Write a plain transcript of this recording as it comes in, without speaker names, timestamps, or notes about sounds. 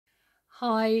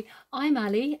Hi, I'm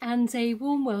Ali and a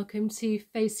warm welcome to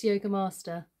Face Yoga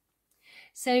Master.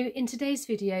 So in today's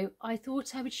video I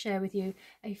thought I would share with you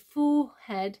a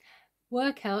forehead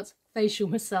workout facial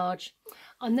massage.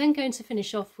 I'm then going to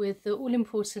finish off with the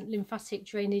all-important lymphatic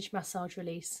drainage massage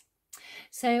release.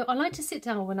 So I like to sit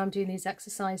down when I'm doing these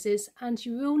exercises, and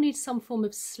you will need some form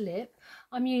of slip.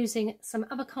 I'm using some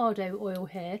avocado oil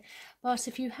here, but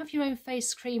if you have your own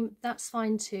face cream, that's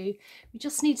fine too. We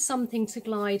just need something to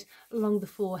glide along the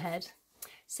forehead.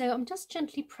 So I'm just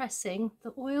gently pressing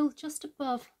the oil just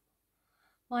above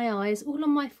my eyes, all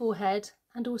on my forehead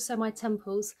and also my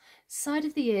temples, side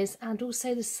of the ears and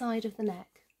also the side of the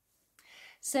neck.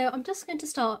 So I'm just going to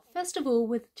start first of all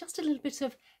with just a little bit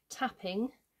of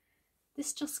tapping.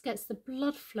 This just gets the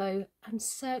blood flow and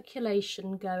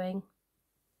circulation going.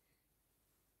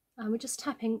 And we're just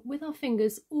tapping with our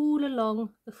fingers all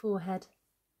along the forehead.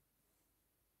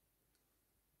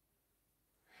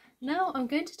 Now I'm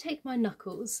going to take my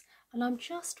knuckles, and I'm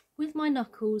just with my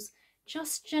knuckles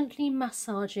just gently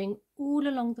massaging all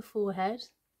along the forehead.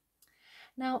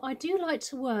 Now I do like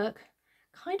to work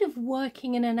kind of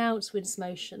working in an outwards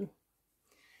motion.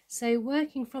 So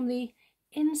working from the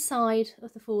inside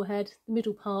of the forehead, the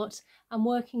middle part, and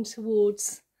working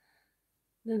towards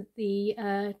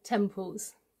the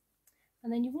temples.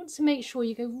 And then you want to make sure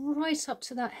you go right up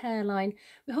to that hairline.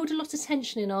 We hold a lot of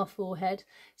tension in our forehead,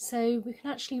 so we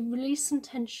can actually release some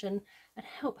tension and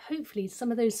help hopefully some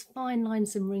of those fine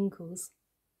lines and wrinkles.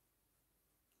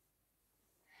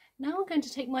 Now I'm going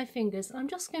to take my fingers and I'm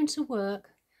just going to work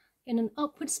in an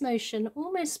upwards motion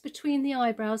almost between the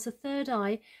eyebrows, the third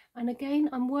eye, and again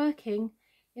I'm working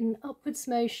in an upwards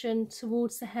motion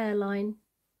towards the hairline,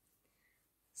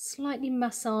 slightly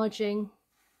massaging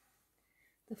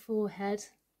the forehead.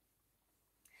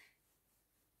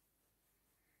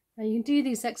 Now you can do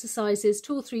these exercises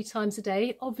 2 or 3 times a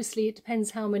day. Obviously it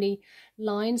depends how many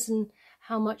lines and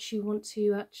how much you want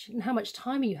to and how much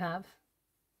time you have.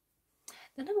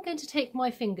 Then I'm going to take my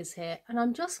fingers here and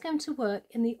I'm just going to work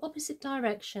in the opposite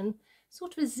direction,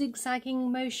 sort of a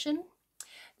zigzagging motion.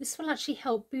 This will actually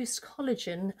help boost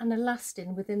collagen and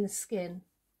elastin within the skin.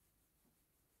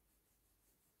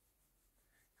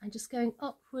 And just going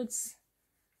upwards,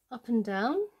 up and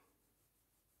down.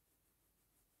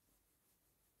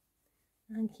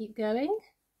 And keep going.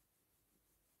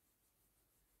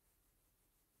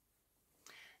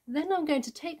 Then I'm going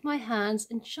to take my hands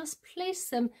and just place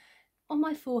them on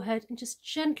my forehead and just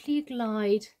gently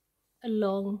glide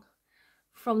along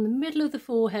from the middle of the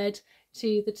forehead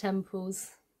to the temples.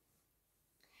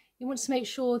 You want to make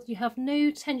sure that you have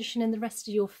no tension in the rest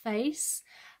of your face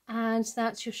and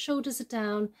that your shoulders are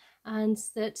down and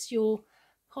that your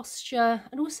posture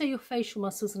and also your facial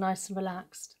muscles are nice and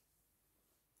relaxed.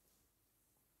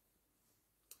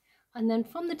 And then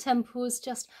from the temples,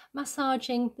 just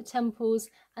massaging the temples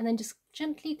and then just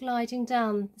gently gliding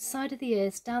down the side of the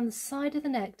ears, down the side of the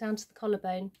neck, down to the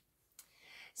collarbone.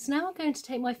 So now I'm going to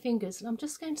take my fingers and I'm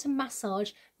just going to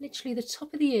massage literally the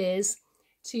top of the ears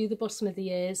to the bottom of the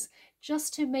ears,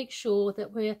 just to make sure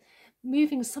that we're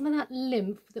moving some of that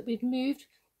lymph that we've moved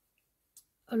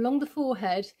along the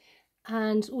forehead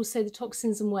and also the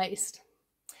toxins and waste.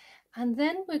 And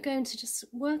then we're going to just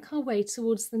work our way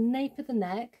towards the nape of the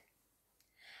neck.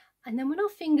 And then when our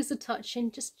fingers are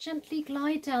touching, just gently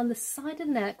glide down the side of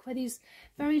the neck where these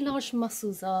very large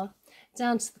muscles are,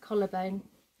 down to the collarbone.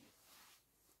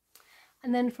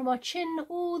 And then from our chin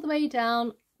all the way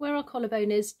down where our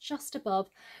collarbone is, just above,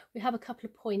 we have a couple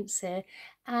of points here.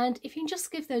 And if you can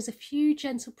just give those a few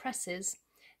gentle presses,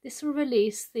 this will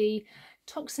release the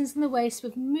toxins in the waste.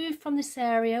 We've moved from this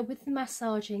area with the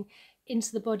massaging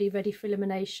into the body, ready for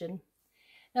elimination.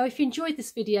 Now if you enjoyed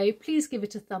this video, please give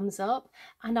it a thumbs up,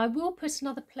 and I will put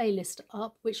another playlist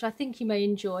up which I think you may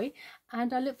enjoy,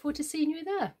 and I look forward to seeing you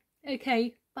there.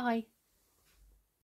 Okay, bye.